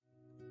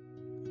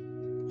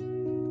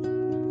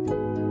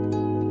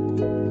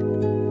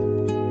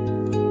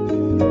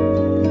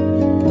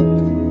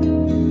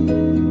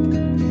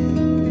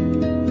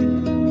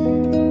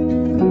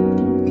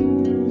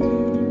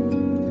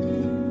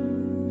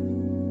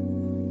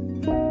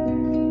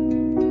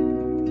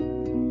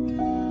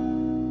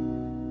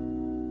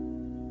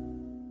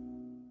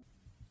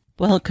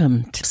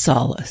Welcome to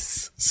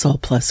Solace, Soul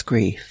Plus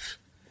Grief.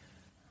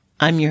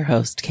 I'm your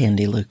host,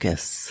 Candy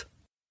Lucas.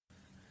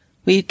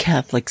 We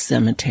Catholic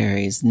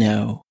cemeteries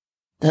know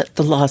that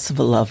the loss of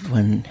a loved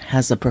one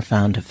has a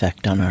profound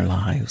effect on our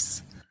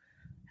lives,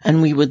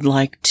 and we would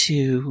like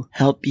to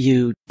help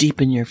you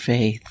deepen your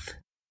faith.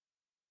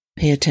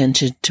 Pay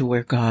attention to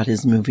where God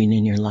is moving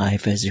in your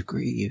life as you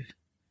grieve,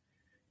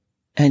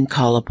 and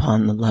call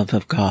upon the love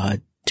of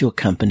God to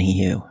accompany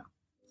you.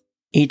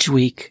 Each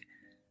week,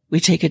 we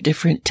take a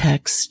different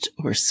text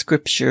or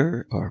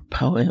scripture or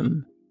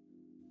poem,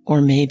 or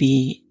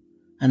maybe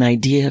an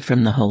idea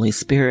from the Holy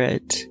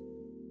Spirit,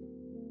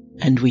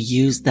 and we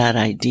use that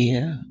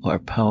idea or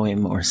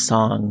poem or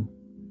song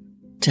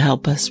to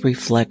help us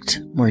reflect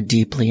more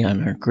deeply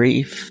on our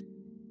grief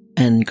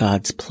and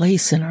God's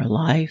place in our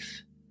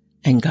life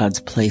and God's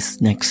place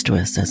next to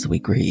us as we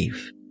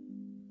grieve.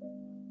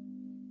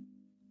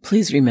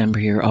 Please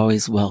remember you're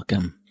always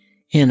welcome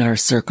in our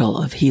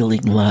circle of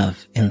healing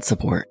love and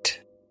support.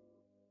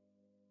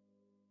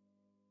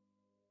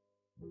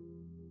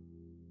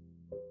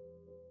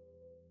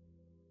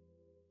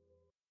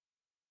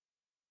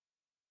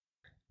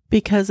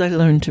 Because I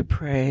learned to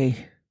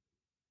pray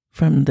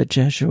from the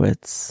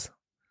Jesuits,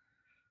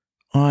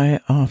 I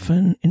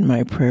often, in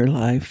my prayer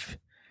life,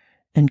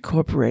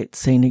 incorporate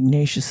St.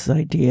 Ignatius'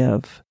 idea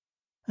of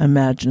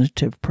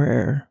imaginative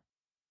prayer,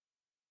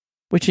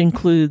 which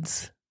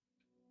includes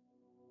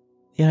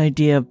the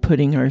idea of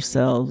putting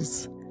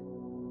ourselves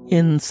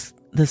in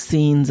the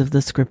scenes of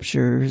the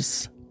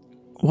scriptures,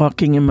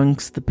 walking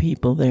amongst the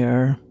people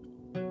there,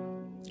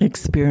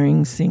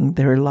 experiencing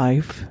their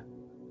life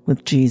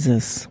with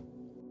Jesus.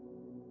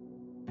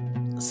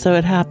 So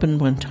it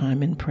happened one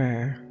time in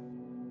prayer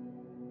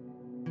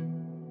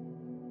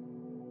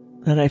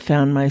that I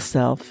found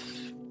myself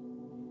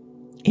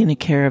in a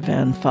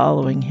caravan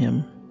following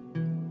him,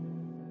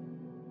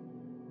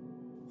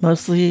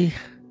 mostly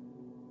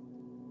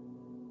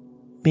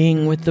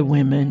being with the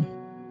women,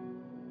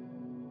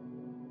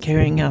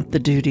 carrying out the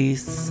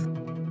duties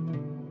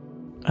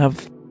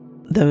of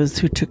those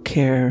who took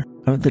care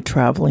of the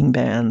traveling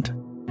band,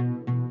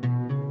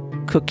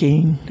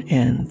 cooking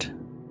and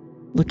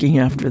looking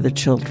after the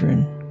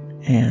children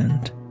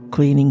and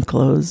cleaning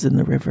clothes in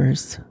the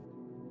rivers.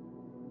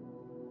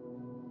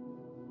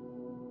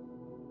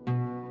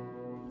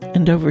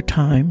 And over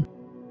time,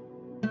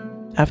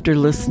 after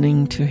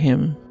listening to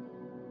him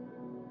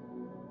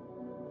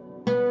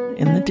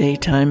in the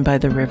daytime by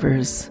the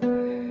rivers,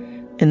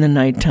 in the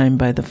nighttime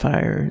by the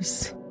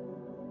fires,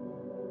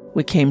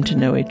 we came to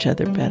know each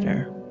other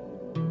better.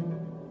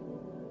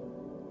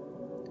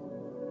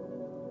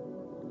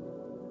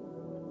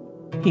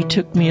 He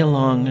took me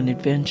along on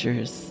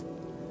adventures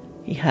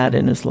he had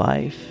in his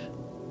life,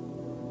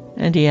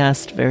 and he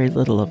asked very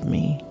little of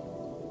me.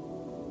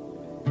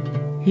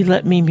 He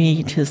let me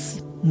meet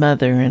his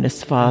mother and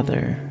his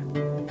father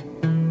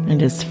and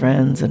his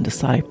friends and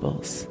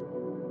disciples,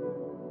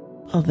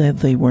 although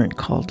they weren't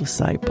called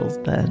disciples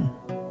then.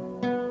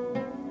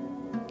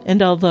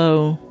 And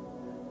although,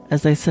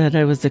 as I said,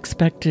 I was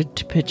expected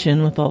to pitch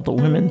in with all the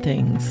women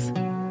things,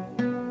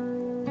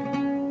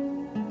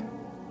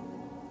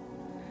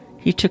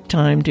 he took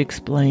time to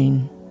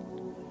explain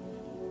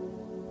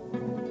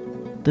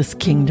this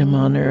kingdom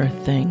on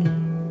earth thing.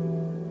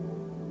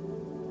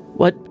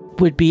 What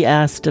would be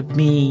asked of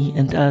me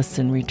and us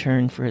in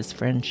return for his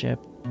friendship,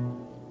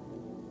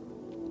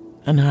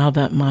 and how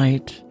that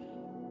might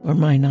or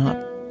might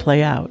not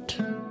play out.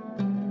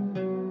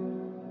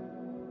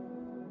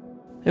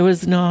 It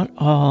was not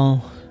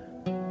all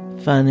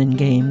fun and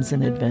games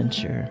and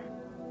adventure.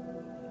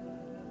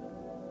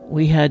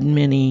 We had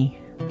many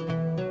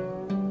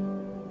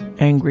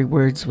angry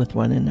words with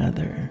one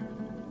another,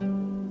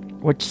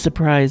 which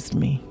surprised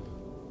me.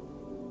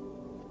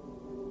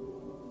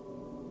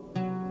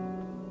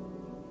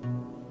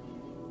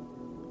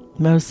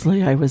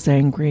 Mostly I was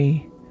angry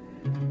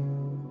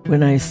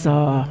when I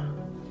saw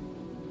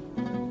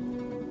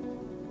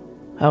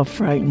how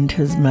frightened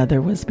his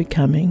mother was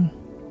becoming,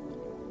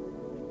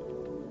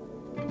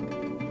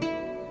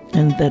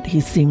 and that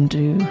he seemed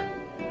to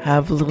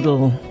have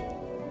little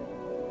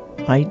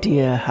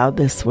idea how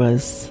this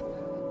was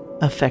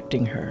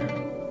affecting her.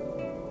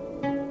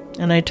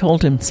 And I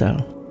told him so.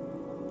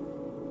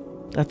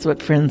 That's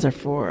what friends are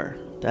for.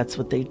 That's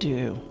what they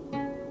do.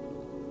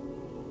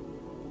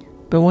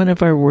 But one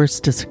of our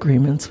worst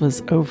disagreements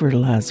was over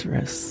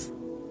Lazarus.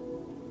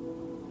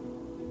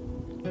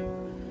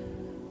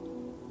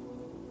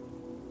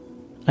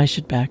 I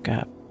should back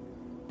up.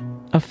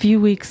 A few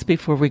weeks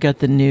before we got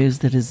the news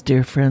that his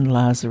dear friend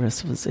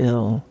Lazarus was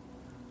ill,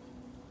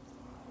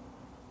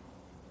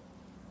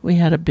 we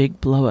had a big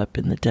blow-up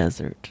in the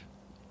desert.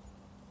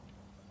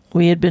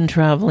 We had been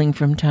traveling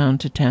from town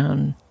to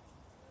town.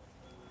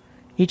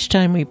 Each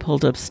time we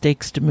pulled up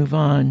stakes to move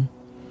on,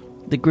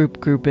 the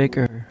group grew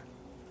bigger.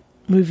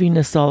 Moving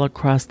us all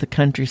across the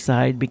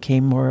countryside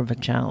became more of a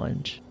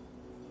challenge.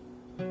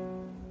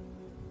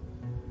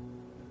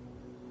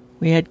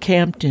 We had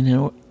camped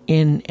in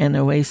an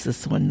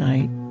oasis one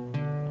night,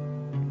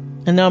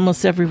 and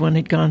almost everyone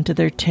had gone to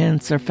their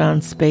tents or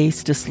found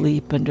space to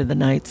sleep under the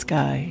night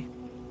sky.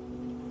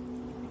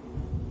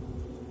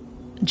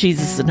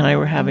 Jesus and I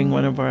were having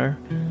one of our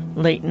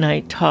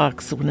late-night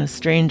talks when a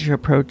stranger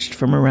approached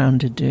from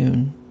around a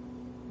dune.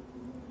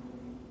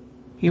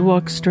 He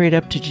walked straight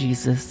up to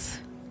Jesus,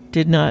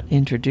 did not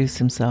introduce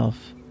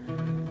himself,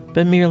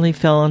 but merely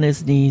fell on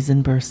his knees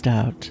and burst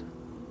out,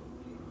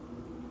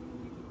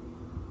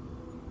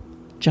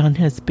 "John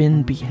has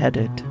been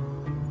beheaded."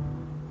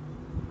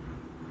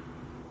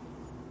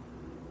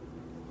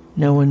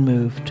 No one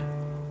moved.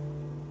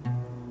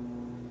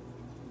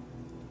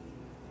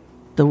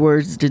 The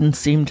words didn't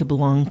seem to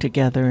belong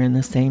together in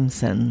the same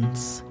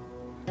sentence.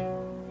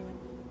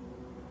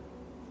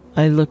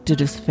 I looked at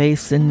his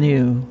face and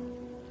knew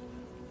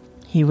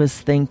he was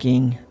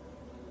thinking,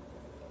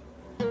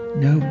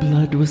 "No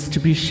blood was to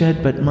be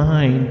shed but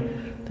mine.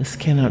 This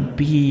cannot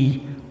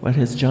be. What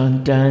has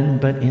John done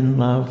but in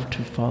love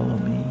to follow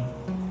me?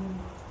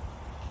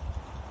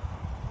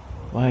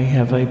 Why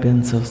have I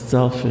been so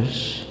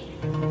selfish?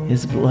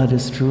 His blood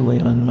is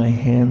truly on my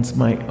hands,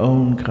 my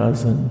own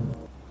cousin."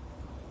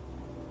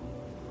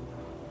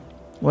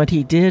 What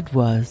he did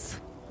was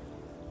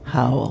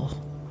howl.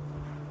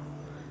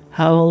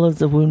 Howl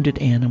as a wounded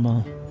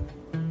animal.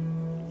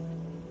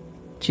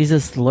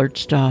 Jesus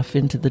lurched off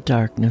into the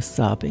darkness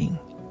sobbing,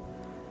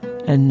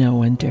 and no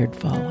one dared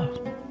follow.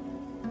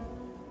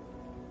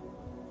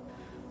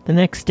 The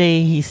next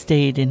day he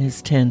stayed in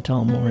his tent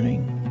all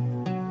morning.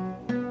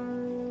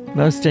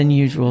 Most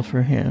unusual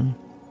for him.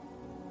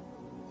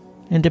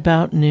 And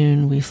about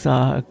noon we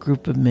saw a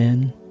group of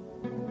men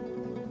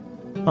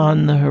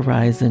on the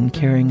horizon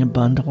carrying a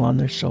bundle on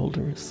their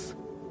shoulders.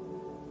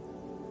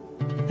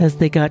 As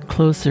they got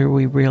closer,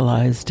 we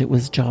realized it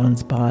was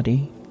John's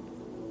body.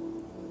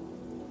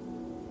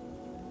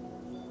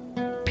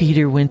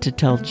 Peter went to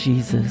tell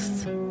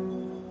Jesus,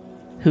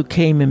 who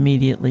came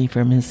immediately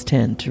from his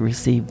tent to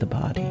receive the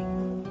body.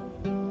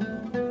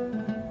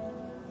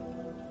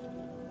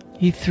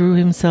 He threw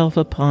himself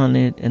upon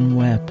it and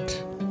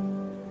wept.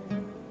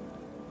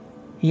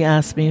 He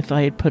asked me if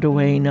I had put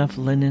away enough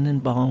linen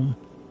and balm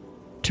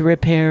to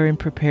repair and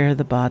prepare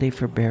the body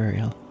for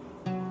burial.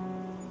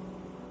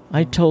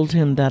 I told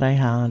him that I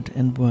had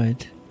and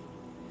would.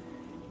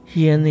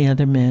 He and the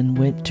other men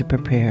went to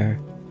prepare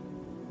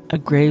a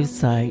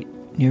gravesite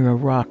near a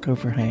rock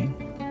overhang.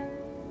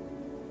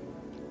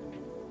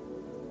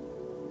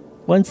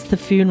 Once the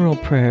funeral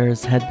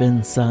prayers had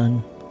been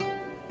sung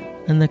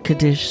and the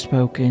Kaddish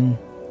spoken,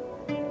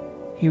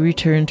 he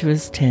returned to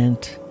his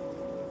tent,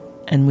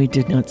 and we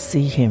did not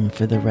see him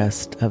for the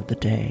rest of the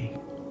day.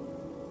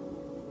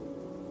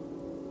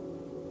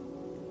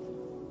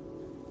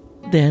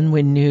 Then,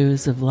 when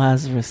news of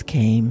Lazarus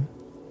came,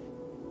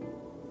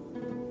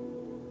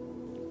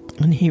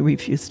 and he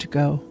refused to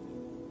go,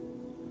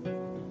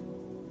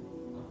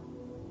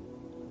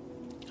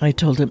 I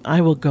told him,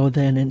 "I will go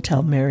then and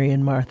tell Mary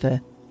and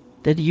Martha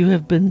that you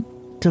have been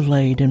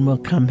delayed and will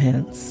come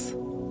hence."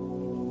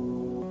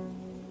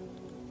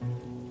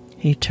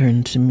 He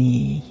turned to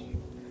me,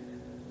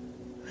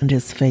 and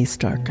his face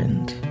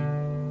darkened.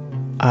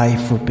 "I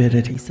forbid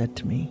it," he said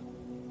to me.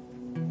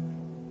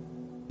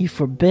 "You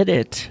forbid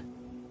it?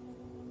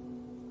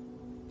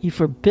 You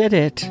forbid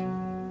it?"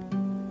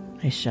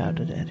 I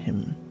shouted at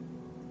him.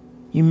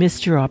 "You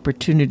missed your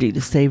opportunity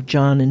to save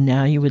John, and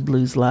now you would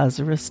lose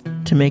Lazarus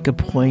to make a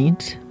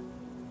point?"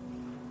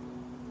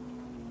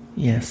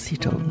 "Yes," he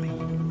told me.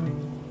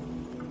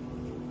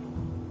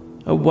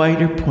 "A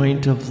wider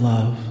point of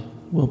love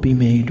will be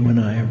made when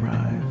I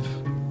arrive."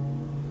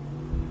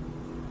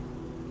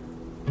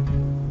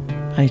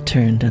 I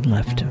turned and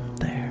left him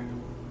there.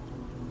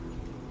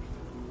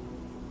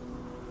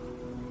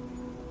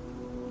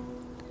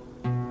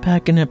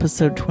 Back in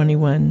episode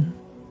 21,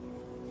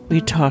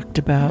 we talked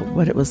about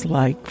what it was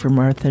like for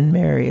Martha and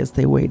Mary as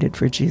they waited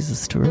for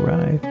Jesus to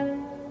arrive.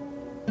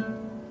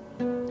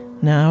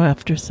 Now,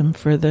 after some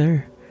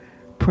further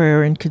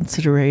prayer and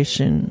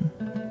consideration,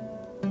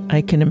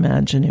 I can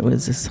imagine it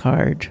was as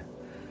hard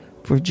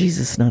for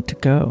Jesus not to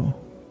go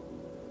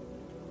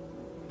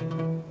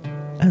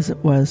as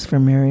it was for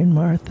Mary and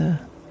Martha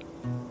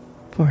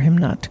for him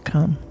not to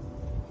come.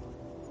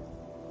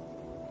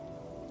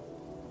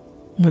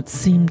 What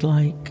seemed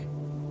like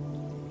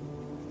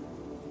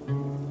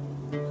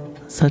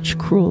such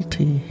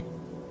cruelty,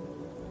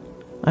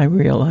 I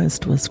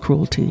realized was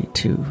cruelty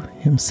to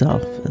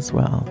himself as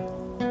well.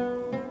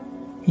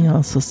 He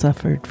also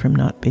suffered from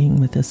not being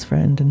with his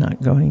friend and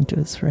not going to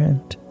his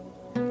friend.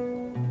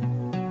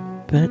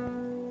 But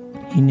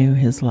he knew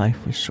his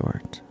life was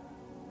short.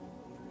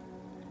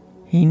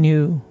 He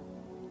knew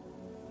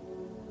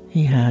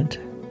he had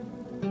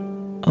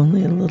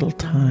only a little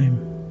time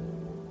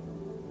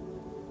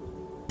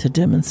to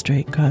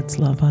demonstrate God's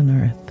love on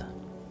earth.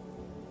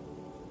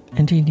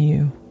 And he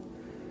knew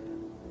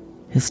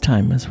his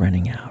time was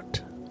running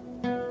out.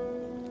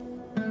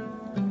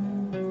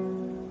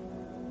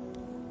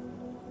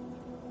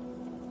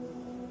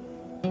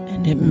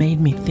 And it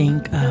made me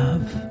think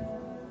of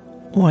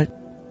what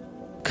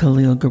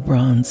Khalil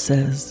Gibran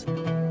says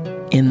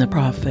in the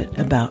prophet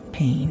about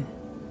pain.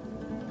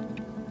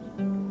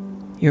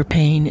 Your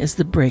pain is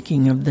the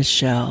breaking of the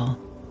shell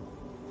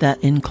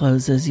that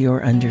encloses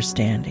your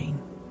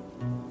understanding.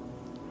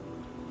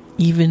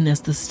 Even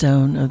as the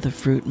stone of the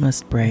fruit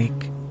must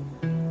break,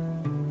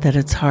 that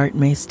its heart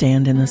may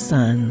stand in the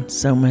sun,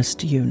 so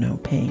must you know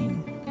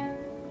pain.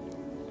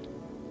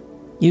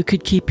 You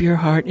could keep your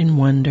heart in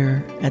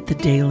wonder at the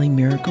daily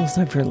miracles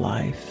of your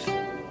life.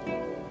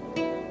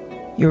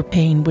 Your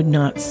pain would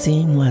not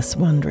seem less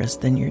wondrous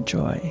than your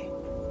joy.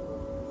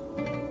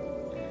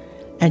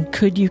 And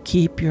could you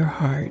keep your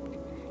heart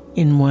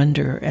in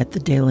wonder at the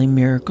daily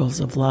miracles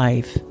of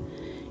life,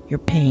 your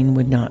pain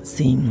would not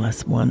seem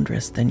less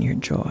wondrous than your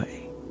joy.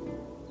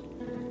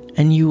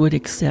 And you would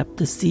accept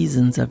the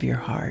seasons of your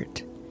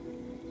heart,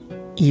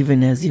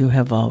 even as you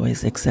have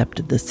always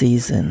accepted the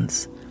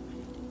seasons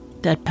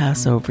that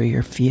pass over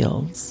your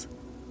fields.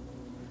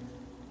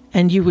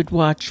 And you would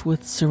watch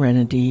with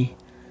serenity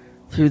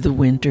through the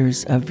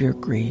winters of your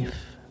grief.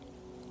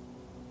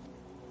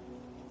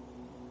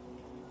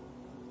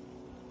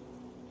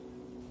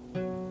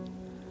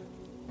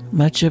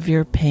 Much of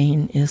your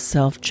pain is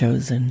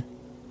self-chosen.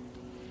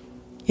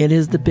 It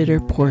is the bitter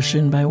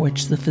portion by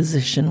which the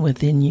physician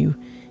within you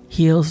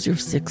heals your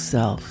sick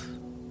self.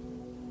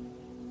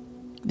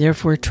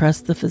 Therefore,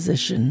 trust the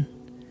physician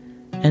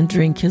and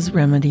drink his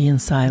remedy in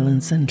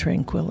silence and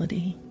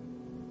tranquility.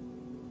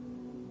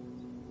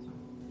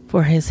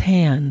 For his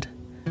hand,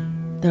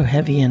 though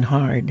heavy and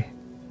hard,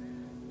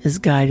 is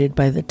guided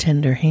by the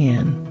tender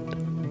hand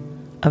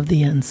of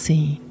the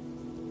unseen.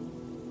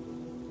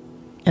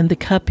 And the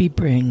cup he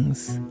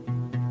brings,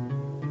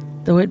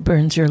 though it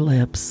burns your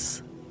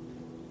lips,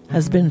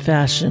 has been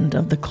fashioned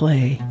of the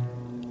clay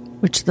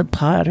which the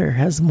potter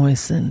has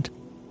moistened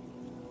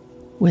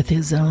with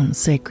his own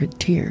sacred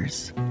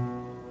tears.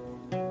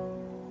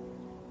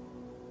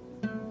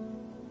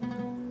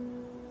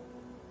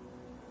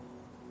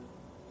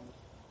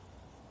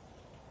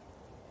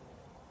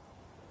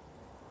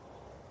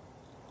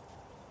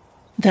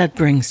 That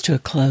brings to a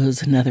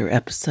close another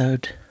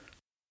episode.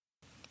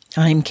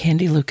 I'm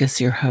Candy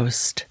Lucas, your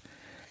host,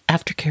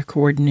 aftercare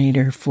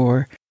coordinator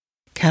for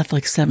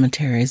Catholic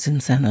Cemeteries in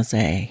San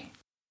Jose,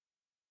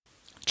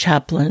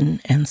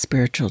 chaplain and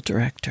spiritual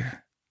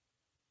director.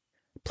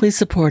 Please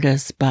support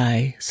us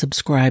by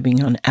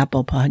subscribing on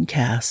Apple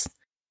Podcasts,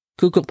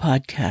 Google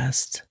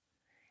Podcasts,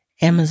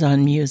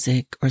 Amazon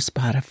Music, or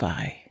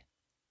Spotify.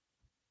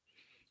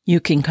 You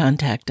can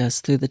contact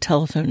us through the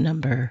telephone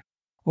number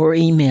or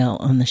email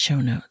on the show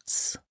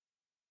notes.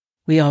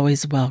 We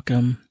always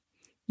welcome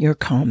your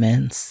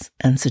comments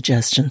and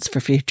suggestions for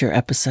future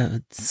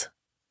episodes.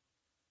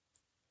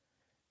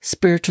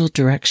 Spiritual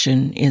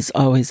direction is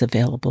always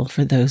available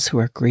for those who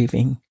are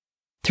grieving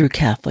through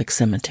Catholic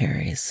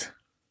cemeteries.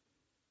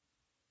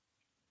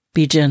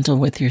 Be gentle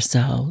with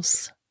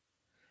yourselves.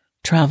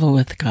 Travel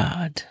with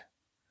God.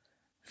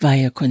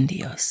 Vaya con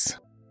Dios.